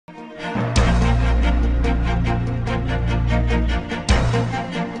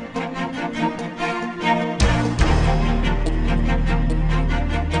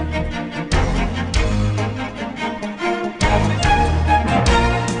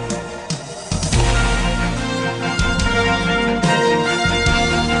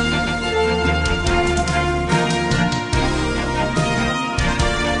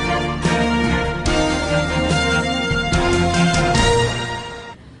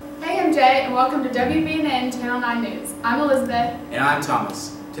and welcome to WBNN Channel 9 News. I'm Elizabeth. And I'm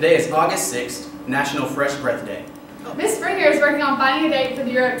Thomas. Today is August 6th, National Fresh Breath Day. Miss Springer is working on finding a date for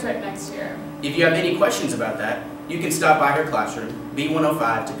the Europe trip next year. If you have any questions about that, you can stop by her classroom,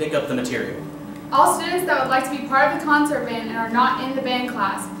 B105, to pick up the material. All students that would like to be part of the concert band and are not in the band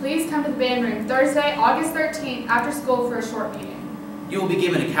class, please come to the band room Thursday, August 13th after school for a short meeting. You will be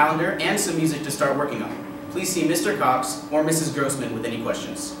given a calendar and some music to start working on. Please see Mr. Cox or Mrs. Grossman with any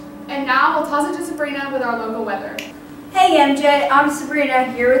questions. And now we'll toss it to Sabrina with our local weather. Hey MJ, I'm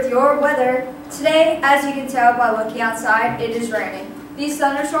Sabrina here with your weather. Today, as you can tell by looking outside, it is raining. These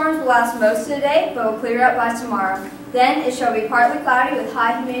thunderstorms will last most of the day, but will clear up by tomorrow. Then it shall be partly cloudy with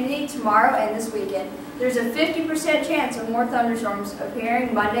high humidity tomorrow and this weekend. There's a 50% chance of more thunderstorms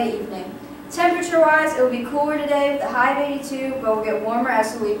appearing Monday evening. Temperature-wise, it will be cooler today with a high of 82, but will get warmer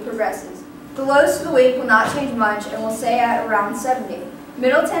as the week progresses. The lows for the week will not change much and will stay at around 70.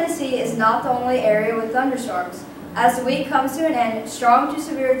 Middle Tennessee is not the only area with thunderstorms. As the week comes to an end, strong to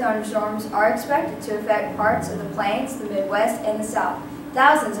severe thunderstorms are expected to affect parts of the plains, the Midwest, and the South.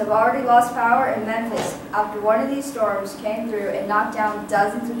 Thousands have already lost power in Memphis after one of these storms came through and knocked down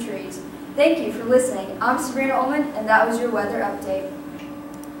dozens of trees. Thank you for listening. I'm Sabrina Ullman, and that was your weather update.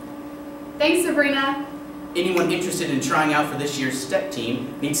 Thanks, Sabrina. Anyone interested in trying out for this year's STEP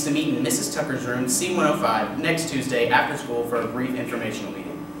team needs to meet in Mrs. Tucker's room, C105, next Tuesday after school for a brief informational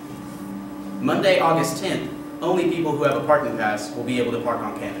meeting. Monday, August 10th, only people who have a parking pass will be able to park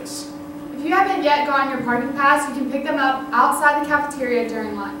on campus. If you haven't yet gotten your parking pass, you can pick them up outside the cafeteria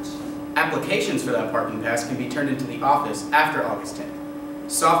during lunch. Applications for that parking pass can be turned into the office after August 10th.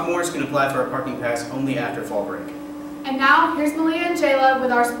 Sophomores can apply for a parking pass only after fall break. And now, here's Malia and Jayla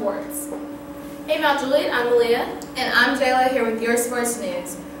with our sports. Hey Mount Juliet, I'm Malia. And I'm Jayla here with your sports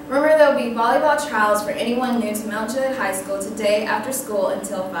news. Remember, there will be volleyball trials for anyone new to Mount Juliet High School today after school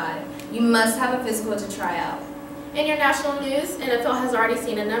until 5. You must have a physical to try out. In your national news, NFL has already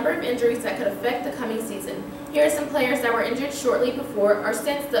seen a number of injuries that could affect the coming season. Here are some players that were injured shortly before or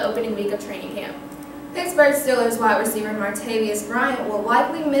since the opening week of training camp. Pittsburgh Steelers wide receiver Martavius Bryant will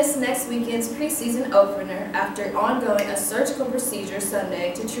likely miss next weekend's preseason opener after undergoing a surgical procedure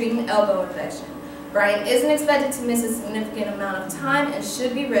Sunday to treat an elbow infection. Bryant isn't expected to miss a significant amount of time and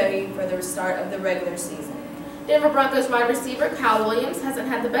should be ready for the start of the regular season. Denver Broncos wide receiver Kyle Williams hasn't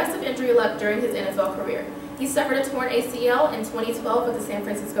had the best of injury luck during his NFL career. He suffered a torn ACL in 2012 with the San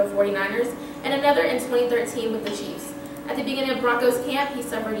Francisco 49ers and another in 2013 with the Chiefs. At the beginning of Broncos camp, he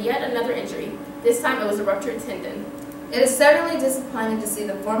suffered yet another injury. This time it was a ruptured tendon. It is certainly disappointing to see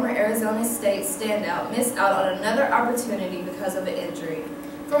the former Arizona State standout miss out on another opportunity because of an injury.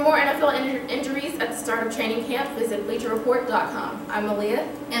 For more NFL injuries at the start of training camp, visit BleacherReport.com. I'm Malia.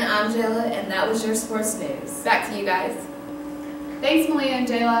 And I'm Jayla, and that was your sports news. Back to you guys. Thanks, Malia and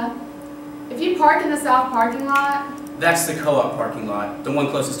Jayla. If you park in the south parking lot... That's the co-op parking lot, the one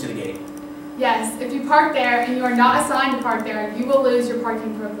closest to the gate. Yes, if you park there and you are not assigned to park there, you will lose your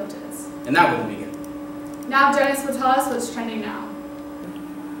parking privileges. And that wouldn't be good. Now Jonas will tell us what's trending now.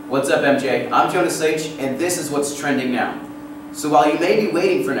 What's up, MJ? I'm Jonas H, and this is what's trending now. So while you may be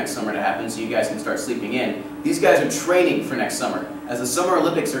waiting for next summer to happen so you guys can start sleeping in, these guys are training for next summer, as the Summer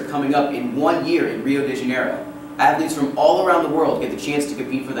Olympics are coming up in 1 year in Rio de Janeiro. Athletes from all around the world get the chance to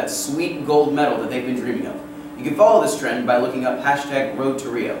compete for that sweet gold medal that they've been dreaming of. You can follow this trend by looking up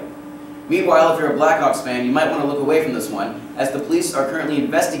 #RoadToRio. Meanwhile, if you're a Blackhawks fan, you might want to look away from this one, as the police are currently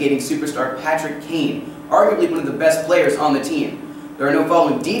investigating superstar Patrick Kane, arguably one of the best players on the team. There are no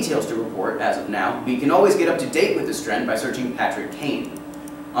following details to report as of now, but you can always get up to date with this trend by searching Patrick Kane.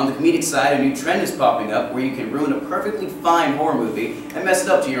 On the comedic side, a new trend is popping up where you can ruin a perfectly fine horror movie and mess it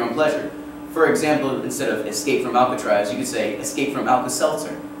up to your own pleasure. For example, instead of Escape from Alcatraz, you could say Escape from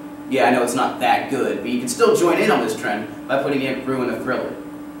Alka-Seltzer. Yeah, I know it's not that good, but you can still join in on this trend by putting in Ruin a Thriller.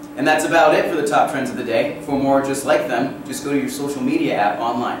 And that's about it for the top trends of the day. For more just like them, just go to your social media app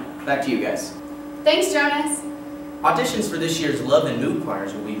online. Back to you guys. Thanks, Jonas. Auditions for this year's Love and Mood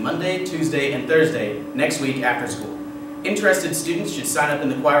choirs will be Monday, Tuesday, and Thursday next week after school. Interested students should sign up in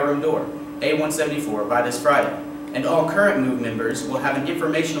the choir room door, A174, by this Friday. And all current Move members will have an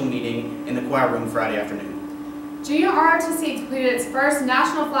informational meeting in the choir room Friday afternoon. Junior ROTC completed its first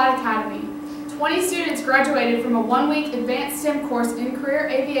National Flight Academy. 20 students graduated from a 1-week advanced STEM course in career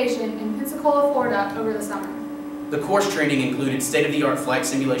aviation in Pensacola, Florida over the summer. The course training included state-of-the-art flight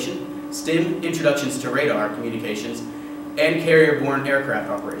simulation, STEM introductions to radar communications, and carrier-borne aircraft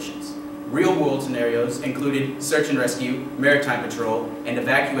operations. Real-world scenarios included search and rescue, maritime patrol, and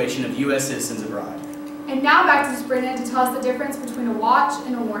evacuation of U.S. citizens abroad. And now back to Sabrina to tell us the difference between a watch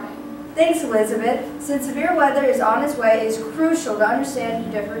and a warning. Thanks, Elizabeth. Since severe weather is on its way, it is crucial to understand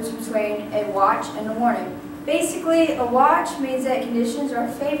the difference between a watch and a warning. Basically, a watch means that conditions are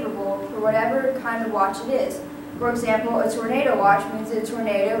favorable for whatever kind of watch it is. For example, a tornado watch means that a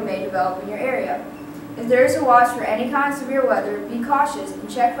tornado may develop in your area. If there is a watch for any kind of severe weather, be cautious and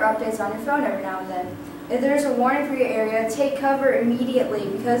check for updates on your phone every now and then. If there is a warning for your area, take cover immediately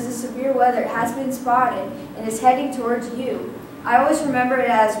because the severe weather has been spotted and is heading towards you. I always remember it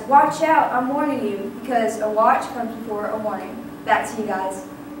as, watch out, I'm warning you, because a watch comes before a warning. Back to you guys.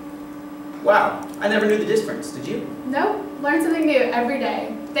 Wow, I never knew the difference, did you? Nope, learn something new every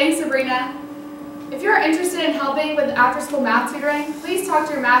day. Thanks, Sabrina. If you're interested in helping with after-school math tutoring, please talk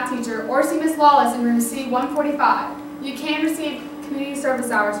to your math teacher or see Ms. Lawless in room C-145. You can receive community service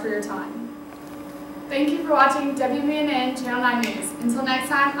hours for your time. Thank you for watching WBNN Channel 9 News. Until next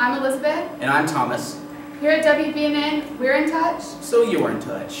time, I'm Elizabeth. And I'm Thomas. Here at WBNN, we're in touch. So you're in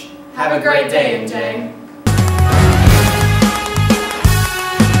touch. Have a great day, MJ.